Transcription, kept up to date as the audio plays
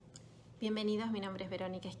Bienvenidos, mi nombre es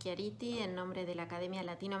Verónica Schiariti, en nombre de la Academia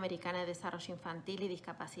Latinoamericana de Desarrollo Infantil y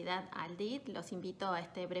Discapacidad ALDID. Los invito a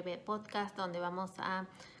este breve podcast donde vamos a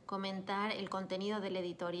comentar el contenido de la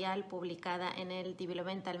editorial publicada en el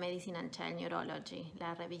Developmental Medicine and Child Neurology,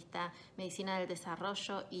 la revista Medicina del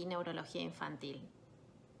Desarrollo y Neurología Infantil.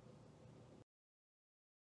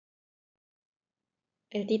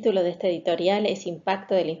 El título de este editorial es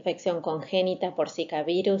Impacto de la infección congénita por Zika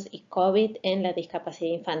virus y COVID en la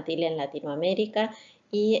discapacidad infantil en Latinoamérica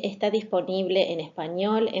y está disponible en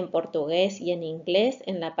español, en portugués y en inglés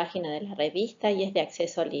en la página de la revista y es de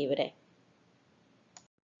acceso libre.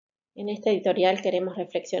 En este editorial queremos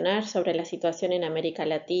reflexionar sobre la situación en América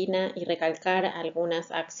Latina y recalcar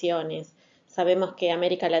algunas acciones. Sabemos que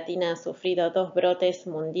América Latina ha sufrido 2 brotes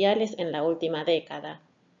mundiales en la última década.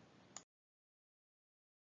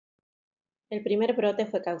 El primer brote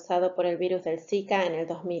fue causado por el virus del Zika en el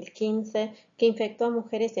 2015, que infectó a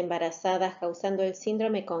mujeres embarazadas causando el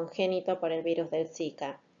síndrome congénito por el virus del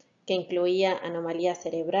Zika, que incluía anomalías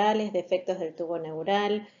cerebrales, defectos del tubo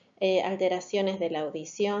neural, alteraciones de la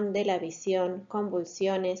audición, de la visión,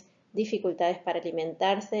 convulsiones, dificultades para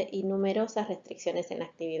alimentarse y numerosas restricciones en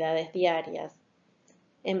actividades diarias.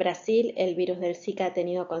 En Brasil, el virus del Zika ha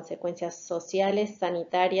tenido consecuencias sociales,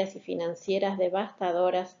 sanitarias y financieras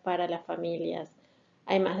devastadoras para las familias.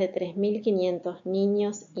 Hay más de 3.500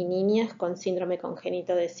 niños y niñas con síndrome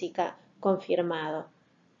congénito de Zika confirmado.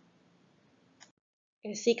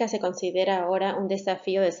 El Zika se considera ahora un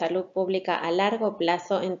desafío de salud pública a largo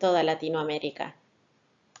plazo en toda Latinoamérica.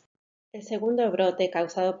 El segundo brote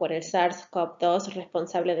causado por el SARS-CoV-2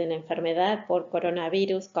 responsable de la enfermedad por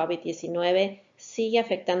coronavirus COVID-19 sigue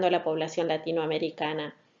afectando a la población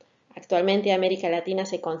latinoamericana. Actualmente América Latina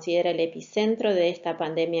se considera el epicentro de esta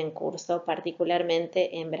pandemia en curso,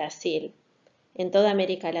 particularmente en Brasil. En toda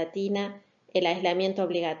América Latina, el aislamiento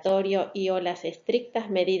obligatorio y o las estrictas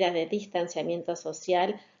medidas de distanciamiento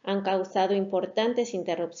social han causado importantes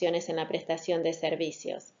interrupciones en la prestación de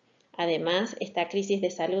servicios. Además, esta crisis de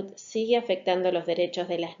salud sigue afectando los derechos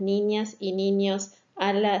de las niñas y niños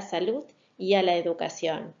a la salud y a la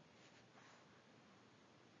educación.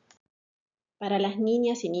 Para las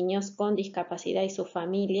niñas y niños con discapacidad y sus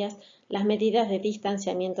familias, las medidas de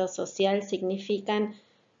distanciamiento social significan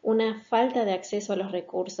una falta de acceso a los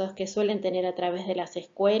recursos que suelen tener a través de las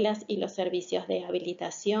escuelas y los servicios de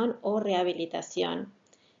habilitación o rehabilitación.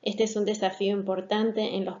 Este es un desafío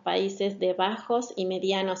importante en los países de bajos y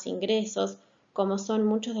medianos ingresos, como son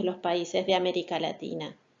muchos de los países de América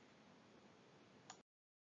Latina.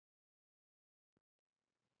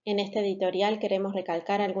 En este editorial queremos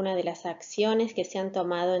recalcar algunas de las acciones que se han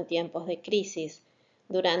tomado en tiempos de crisis.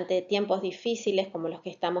 Durante tiempos difíciles como los que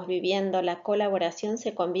estamos viviendo, la colaboración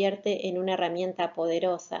se convierte en una herramienta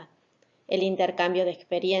poderosa. El intercambio de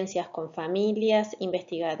experiencias con familias,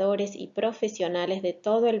 investigadores y profesionales de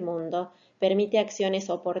todo el mundo permite acciones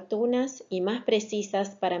oportunas y más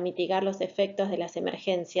precisas para mitigar los efectos de las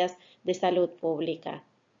emergencias de salud pública.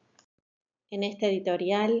 En este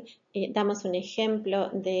editorial damos un ejemplo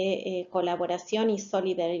de colaboración y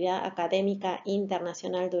solidaridad académica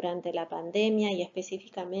internacional durante la pandemia y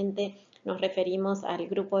específicamente nos referimos al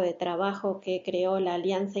grupo de trabajo que creó la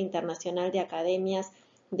Alianza Internacional de Academias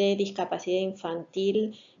de Discapacidad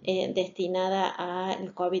Infantil destinada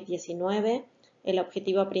al COVID-19. El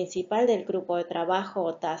objetivo principal del grupo de trabajo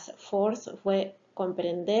o Task Force fue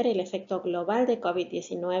comprender el efecto global de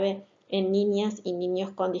COVID-19 en niñas y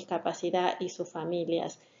niños con discapacidad y sus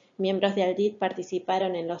familias. Miembros de ALDID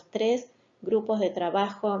participaron en los 3 grupos de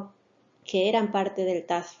trabajo que eran parte del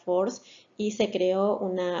Task Force y se creó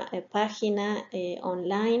una página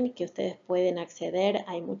online que ustedes pueden acceder.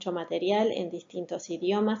 Hay mucho material en distintos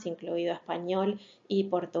idiomas, incluido español y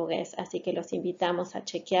portugués, así que los invitamos a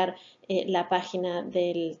chequear la página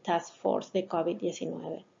del Task Force de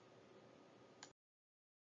COVID-19.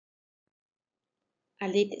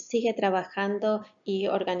 ALDID sigue trabajando y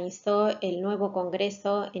organizó el nuevo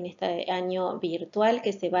congreso en este año virtual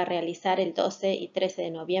que se va a realizar el 12 y 13 de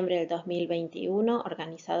noviembre del 2021,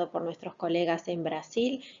 organizado por nuestros colegas en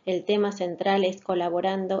Brasil. El tema central es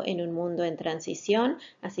colaborando en un mundo en transición,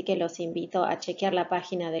 así que los invito a chequear la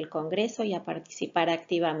página del congreso y a participar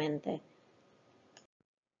activamente.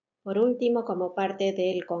 Por último, como parte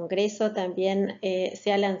del Congreso, también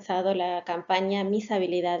se ha lanzado la campaña Mis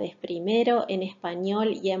habilidades primero en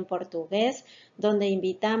español y en portugués, donde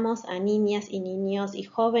invitamos a niñas y niños y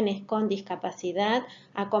jóvenes con discapacidad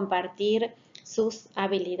a compartir sus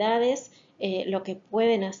habilidades lo que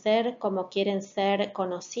pueden hacer, cómo quieren ser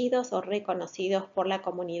conocidos o reconocidos por la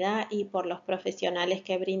comunidad y por los profesionales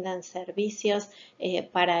que brindan servicios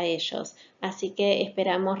para ellos. Así que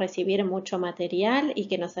esperamos recibir mucho material y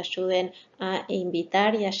que nos ayuden a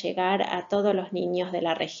invitar y a llegar a todos los niños de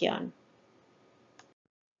la región.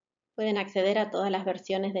 Pueden acceder a todas las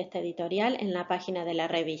versiones de este editorial en la página de la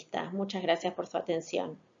revista. Muchas gracias por su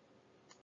atención.